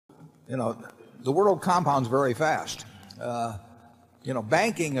the world compounds very fast.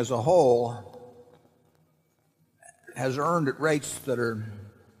 Banking as a whole has earned at rates that are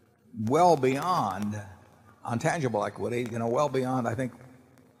well beyond on tangible equity, well beyond, I think,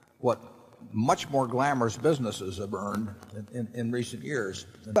 what much more glamorous businesses have earned in recent years.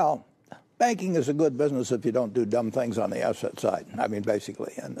 Well, banking is a good business if you don't do dumb things on the asset side. I mean,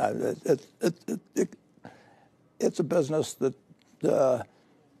 basically, and it's a business that the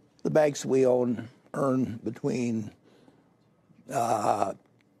banks we own earn between the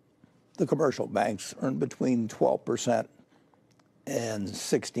commercial banks earn between 12% and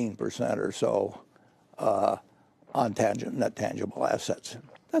 16% or so on net tangible assets.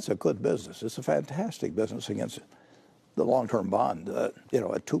 That's a good business. It's a fantastic business against the long-term bond, at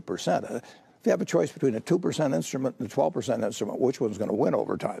 2%. If you have a choice between a 2% instrument and a 12% instrument, which one's going to win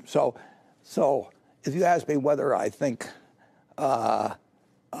over time? So if you ask me whether I think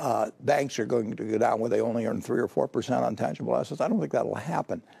banks are going to go down where they only earn 3 or 4% on tangible assets, I don't think that'll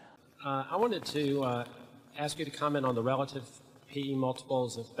happen. I wanted to ask you to comment on the relative PE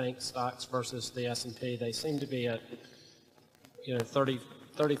multiples of bank stocks versus the S&P. They seem to be at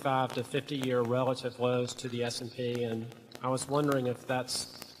 35 to 50-year relative lows to the S&P, and I was wondering if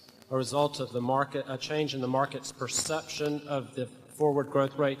that's a result of a change in the market's perception of the forward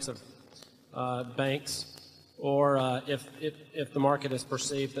growth rates of banks, or if the market has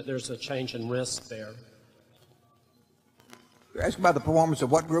perceived that there's a change in risk there. You're asking about the performance of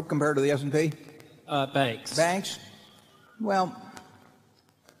what group compared to the S&P? Banks. Banks? Well,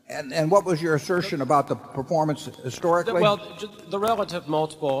 and what was your assertion about the performance historically? Well, the relative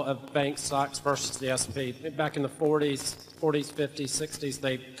multiple of bank stocks versus the S&P. Back in the 40s, 50s, 60s,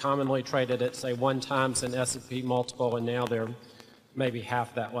 they commonly traded at, say, 1 times an S&P multiple, and now they're maybe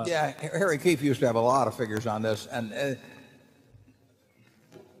half that level. Yeah, Harry Keefe used to have a lot of figures on this, and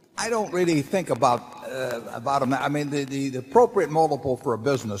I don't really think about them. I mean, the appropriate multiple for a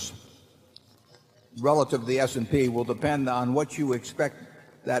business relative to the S&P will depend on what you expect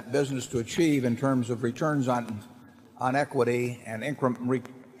that business to achieve in terms of returns on equity and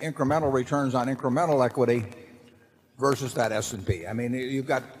incremental returns on incremental equity versus that S&P. I mean,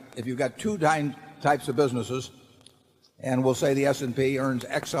 if you've got two types of businesses, and we'll say the S&P earns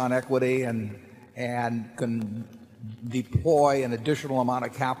X on equity and can deploy an additional amount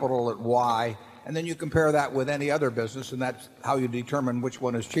of capital at Y, and then you compare that with any other business, and that's how you determine which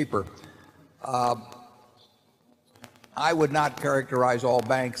one is cheaper. I would not characterize all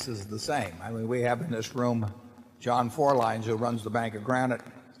banks as the same. I mean, we have in this room John Forlines, who runs the Bank of Granite,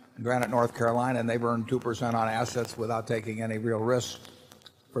 North Carolina, and they've earned 2% on assets without taking any real risk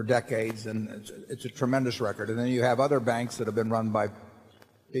for decades, and it's a tremendous record. And then you have other banks that have been run by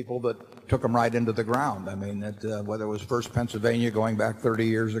people that took them right into the ground. I mean, whether it was First Pennsylvania going back 30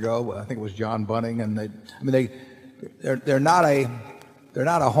 years ago, I think it was John Bunning, and they're not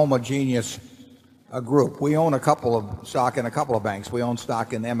a homogeneous group. We own stock in a couple of banks. We own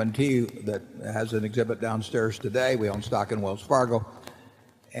stock in M&T that has an exhibit downstairs today. We own stock in Wells Fargo,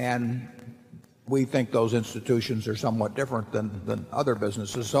 and we think those institutions are somewhat different than other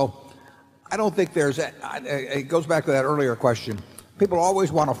businesses. So I don't think it goes back to that earlier question. People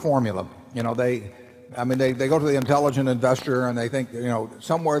always want a formula. They go to the intelligent investor and they think,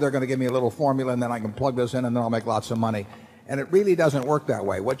 somewhere they're going to give me a little formula and then I can plug this in and then I'll make lots of money. And it really doesn't work that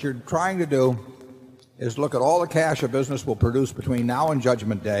way. What you're trying to do is look at all the cash a business will produce between now and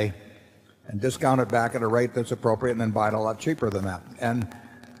Judgment Day and discount it back at a rate that's appropriate and then buy it a lot cheaper than that. And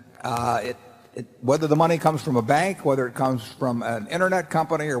whether the money comes from a bank, whether it comes from an internet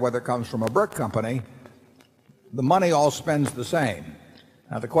company, or whether it comes from a brick company, the money all spends the same.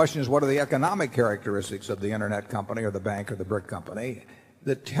 Now the question is, what are the economic characteristics of the internet company or the bank or the brick company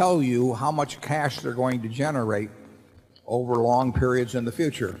that tell you how much cash they're going to generate over long periods in the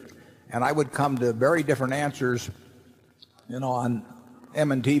future? And I would come to very different answers, on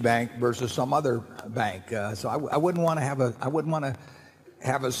M&T Bank versus some other bank. So I wouldn't want to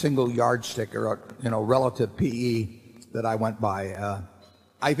have a single yardstick or a relative PE that I went by.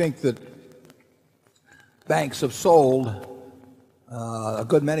 I think that banks have sold, a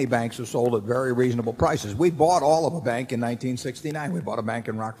good many banks have sold at very reasonable prices. We bought all of a bank in 1969. We bought a bank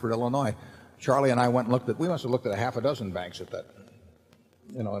in Rockford, Illinois. Charlie and I went and we must have looked at a half a dozen banks at that,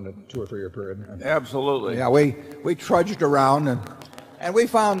 in a 2 or 3 year period. Absolutely. Yeah, we trudged around and we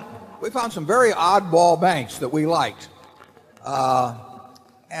found some very oddball banks that we liked.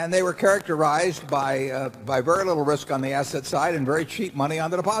 And they were characterized by very little risk on the asset side and very cheap money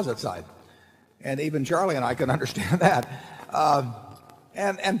on the deposit side. And even Charlie and I can understand that.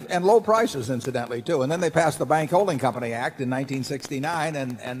 And low prices, incidentally, too. And then they passed the Bank Holding Company Act in 1969,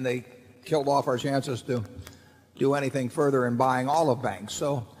 and they killed off our chances to do anything further in buying all of banks.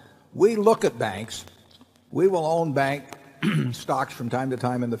 So we look at banks. We will own bank stocks from time to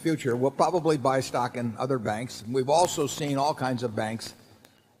time in the future. We'll probably buy stock in other banks. We've also seen all kinds of banks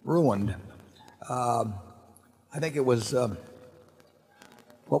ruined. I think it was,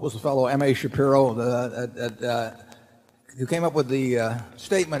 what was the fellow, M.A. Shapiro, who came up with the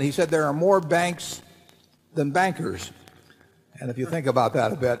statement. He said there are more banks than bankers. And if you think about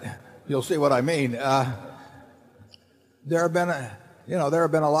that a bit, you'll see what I mean. There have been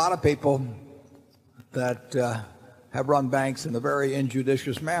a lot of people that have run banks in a very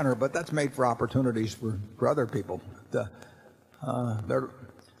injudicious manner, but that's made for opportunities for other people.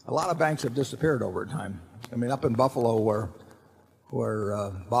 A lot of banks have disappeared over time. I mean, up in Buffalo, where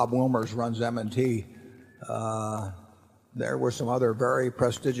Bob Wilmers runs M&T, there were some other very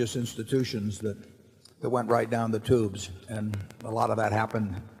prestigious institutions that went right down the tubes, and a lot of that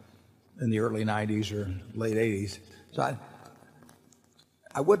happened in the early 90s or late 80s. So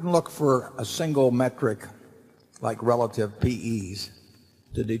I wouldn't look for a single metric like relative PEs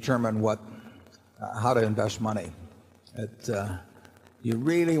to determine how to invest money. You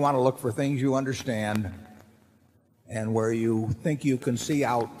really want to look for things you understand and where you think you can see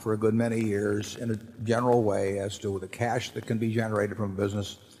out for a good many years in a general way as to the cash that can be generated from a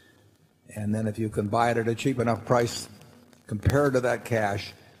business. And then if you can buy it at a cheap enough price compared to that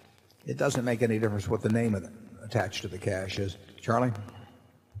cash, it doesn't make any difference what the name attached to the cash is. Charlie?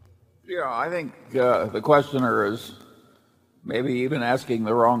 Yeah, I think the questioner is maybe even asking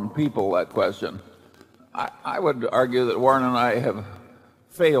the wrong people that question. I would argue that Warren and I have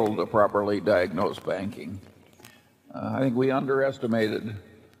failed to properly diagnose banking. I think we underestimated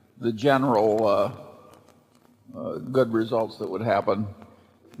the general good results that would happen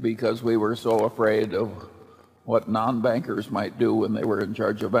because we were so afraid of what non-bankers might do when they were in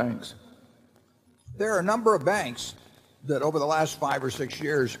charge of banks. There are a number of banks that over the last 5 or 6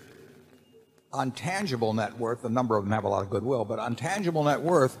 years, on tangible net worth, a number of them have a lot of goodwill, but on tangible net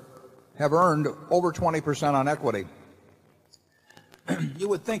worth have earned over 20% on equity. You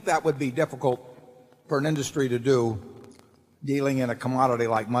would think that would be difficult for an industry to do, dealing in a commodity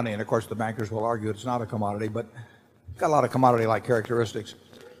like money. And of course the bankers will argue it's not a commodity, but it's got a lot of commodity like characteristics.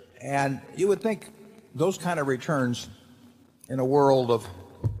 And you would think those kind of returns in a world of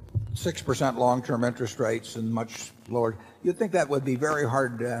 6% long-term interest rates and much lower, you'd think that would be very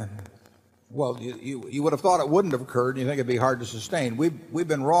hard. Well, you would have thought it wouldn't have occurred, and you think it'd be hard to sustain. We've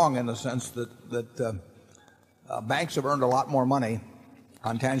been wrong in the sense that banks have earned a lot more money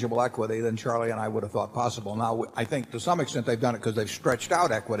on tangible equity than Charlie and I would have thought possible. Now, I think to some extent they've done it because they've stretched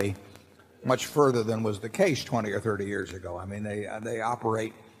out equity much further than was the case 20 or 30 years ago. I mean, they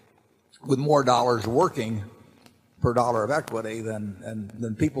operate with more dollars working per dollar of equity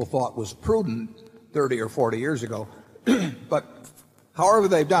than people thought was prudent 30 or 40 years ago. But however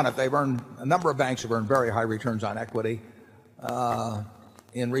they've done it, a number of banks have earned very high returns on equity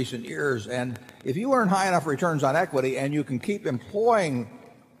in recent years. And if you earn high enough returns on equity and you can keep employing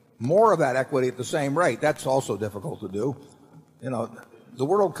more of that equity at the same rate, that's also difficult to do. The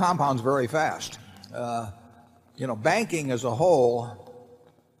world compounds very fast. Banking as a whole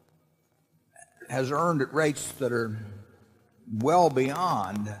has earned at rates that are well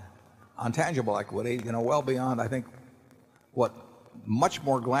beyond, on tangible equity, well beyond, I think, what much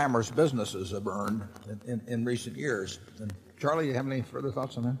more glamorous businesses have earned in recent years. And Charlie, you have any further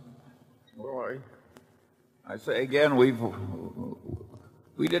thoughts on that? Well, I say again, we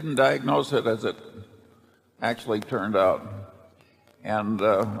didn't diagnose it as it actually turned out. And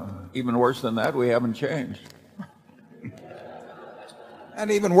even worse than that, we haven't changed. And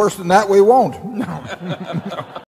even worse than that, we won't. No.